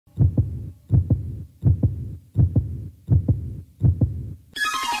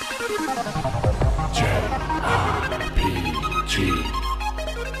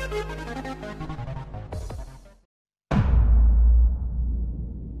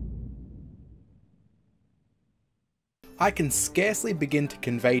I can scarcely begin to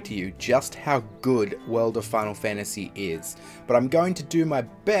convey to you just how good World of Final Fantasy is, but I'm going to do my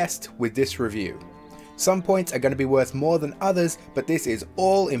best with this review. Some points are going to be worth more than others, but this is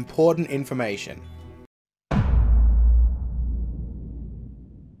all important information.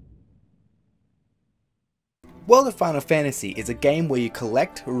 World of Final Fantasy is a game where you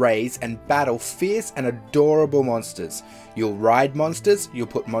collect, raise, and battle fierce and adorable monsters. You'll ride monsters, you'll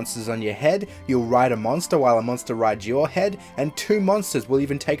put monsters on your head, you'll ride a monster while a monster rides your head, and two monsters will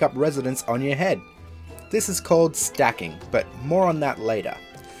even take up residence on your head. This is called stacking, but more on that later.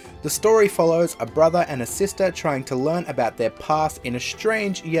 The story follows a brother and a sister trying to learn about their past in a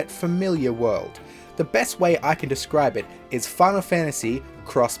strange yet familiar world. The best way I can describe it is Final Fantasy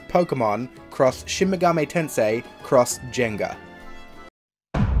cross Pokemon cross Shin Megami Tensei cross Jenga.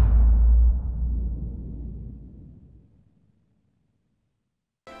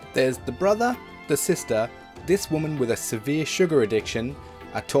 There's the brother, the sister, this woman with a severe sugar addiction,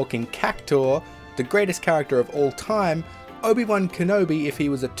 a talking cactuar, the greatest character of all time, Obi-Wan Kenobi if he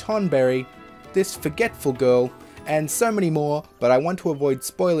was a Tonberry, this forgetful girl, and so many more, but I want to avoid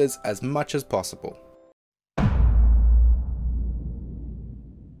spoilers as much as possible.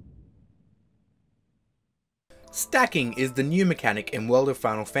 Stacking is the new mechanic in World of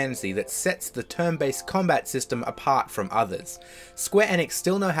Final Fantasy that sets the turn-based combat system apart from others. Square Enix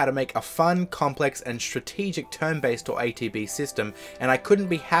still know how to make a fun, complex and strategic turn-based or ATB system, and I couldn't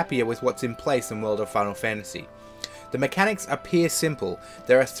be happier with what's in place in World of Final Fantasy. The mechanics appear simple.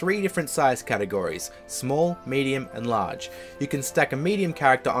 There are 3 different size categories: small, medium and large. You can stack a medium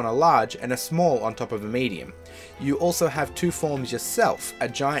character on a large and a small on top of a medium. You also have 2 forms yourself, a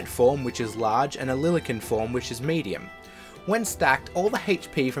giant form which is large and a Lilican form which is medium. When stacked, all the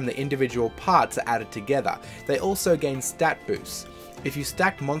HP from the individual parts are added together. They also gain stat boosts. If you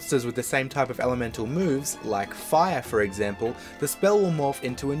stack monsters with the same type of elemental moves, like fire for example, the spell will morph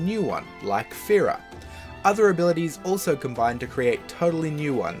into a new one, like Fira. Other abilities also combine to create totally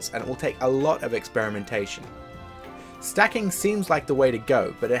new ones, and it will take a lot of experimentation. Stacking seems like the way to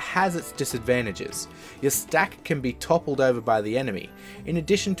go, but it has its disadvantages. Your stack can be toppled over by the enemy. In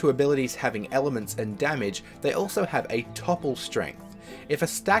addition to abilities having elements and damage, they also have a topple strength. If a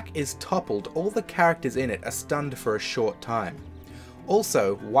stack is toppled, all the characters in it are stunned for a short time.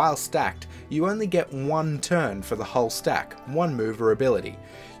 Also, while stacked, you only get 1 turn for the whole stack, 1 move or ability.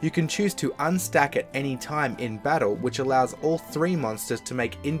 You can choose to unstack at any time in battle, which allows all 3 monsters to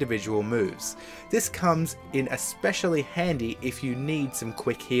make individual moves. This comes in especially handy if you need some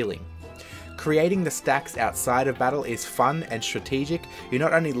quick healing. Creating the stacks outside of battle is fun and strategic. You're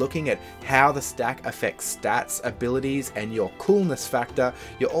not only looking at how the stack affects stats, abilities, and your coolness factor,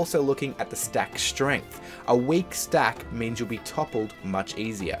 you're also looking at the stack strength. A weak stack means you'll be toppled much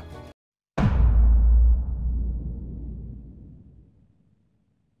easier.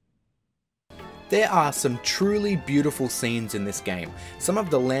 There are some truly beautiful scenes in this game. Some of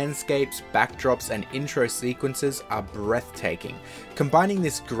the landscapes, backdrops and intro sequences are breathtaking. Combining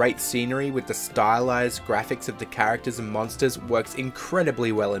this great scenery with the stylized graphics of the characters and monsters works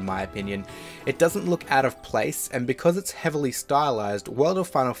incredibly well in my opinion. It doesn't look out of place, and because it's heavily stylized, World of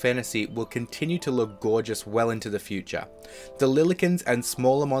Final Fantasy will continue to look gorgeous well into the future. The Lilicans and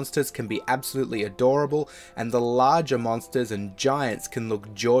smaller monsters can be absolutely adorable, and the larger monsters and giants can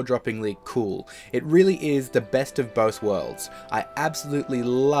look jaw-droppingly cool. It really is the best of both worlds. I absolutely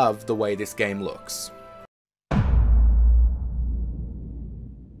love the way this game looks.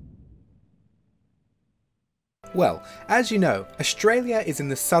 Well, as you know, Australia is in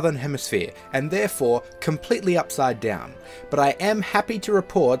the southern hemisphere and therefore completely upside down, but I am happy to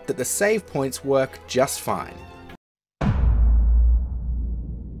report that the save points work just fine.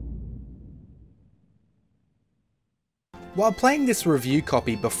 While playing this review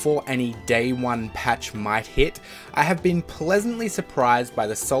copy before any day 1 patch might hit, I have been pleasantly surprised by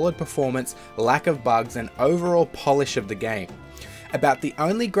the solid performance, lack of bugs and overall polish of the game. About the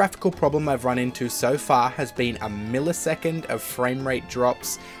only graphical problem I've run into so far has been a millisecond of frame rate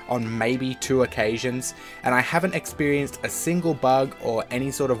drops on maybe 2 occasions, and I haven't experienced a single bug or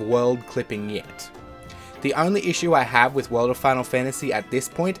any sort of world clipping yet. The only issue I have with World of Final Fantasy at this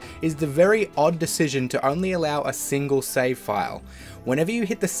point is the very odd decision to only allow a single save file. Whenever you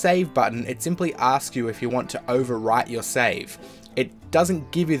hit the save button, it simply asks you if you want to overwrite your save. It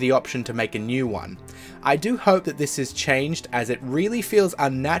doesn't give you the option to make a new one. I do hope that this is changed, as it really feels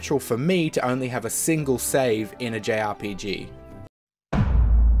unnatural for me to only have a single save in a JRPG.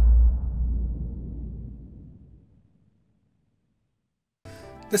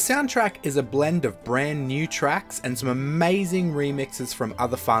 The soundtrack is a blend of brand new tracks and some amazing remixes from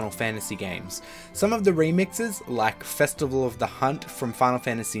other Final Fantasy games. Some of the remixes, like Festival of the Hunt from Final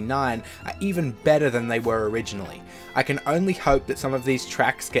Fantasy IX, are even better than they were originally. I can only hope that some of these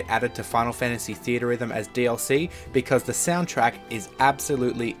tracks get added to Final Fantasy Theatrhythm as DLC, because the soundtrack is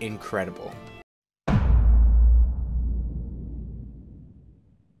absolutely incredible.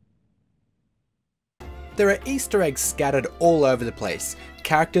 There are Easter eggs scattered all over the place.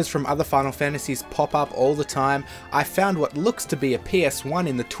 Characters from other Final Fantasies pop up all the time. I found what looks to be a PS1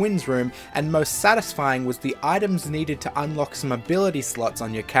 in the twins room, and most satisfying was the items needed to unlock some ability slots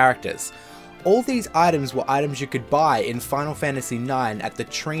on your characters. All these items were items you could buy in Final Fantasy IX at the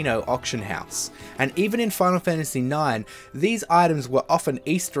Trino auction house. And even in Final Fantasy IX, these items were often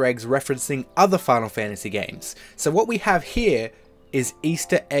Easter eggs referencing other Final Fantasy games. So what we have here is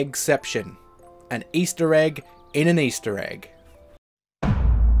Easter Eggception. An Easter egg in an Easter egg.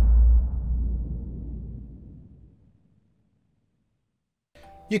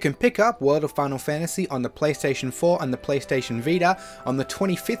 You can pick up World of Final Fantasy on the PlayStation 4 and the PlayStation Vita on the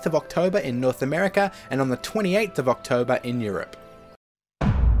 25th of October in North America and on the 28th of October in Europe.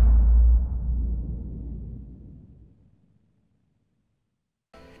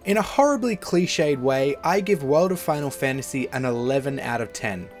 In a horribly cliched way, I give World of Final Fantasy an 11 out of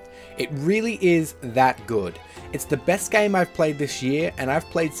 10. It really is that good. It's the best game I've played this year, and I've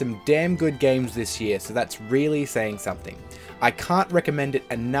played some damn good games this year, so that's really saying something. I can't recommend it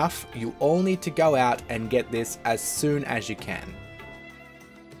enough. You all need to go out and get this as soon as you can.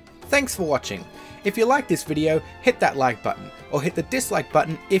 Thanks for watching. If you liked this video, hit that like button, or hit the dislike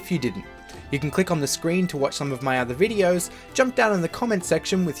button if you didn't. You can click on the screen to watch some of my other videos, jump down in the comment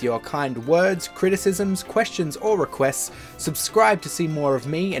section with your kind words, criticisms, questions or requests, subscribe to see more of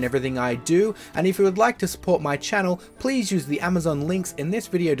me and everything I do, and if you would like to support my channel, please use the Amazon links in this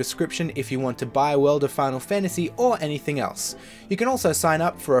video description if you want to buy World of Final Fantasy or anything else. You can also sign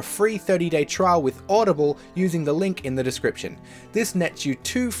up for a free 30-day trial with Audible using the link in the description. This nets you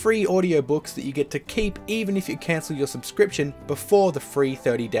 2 free audiobooks that you get to keep even if you cancel your subscription before the free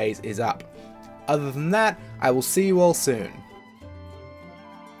 30 days is up. Other than that, I will see you all soon.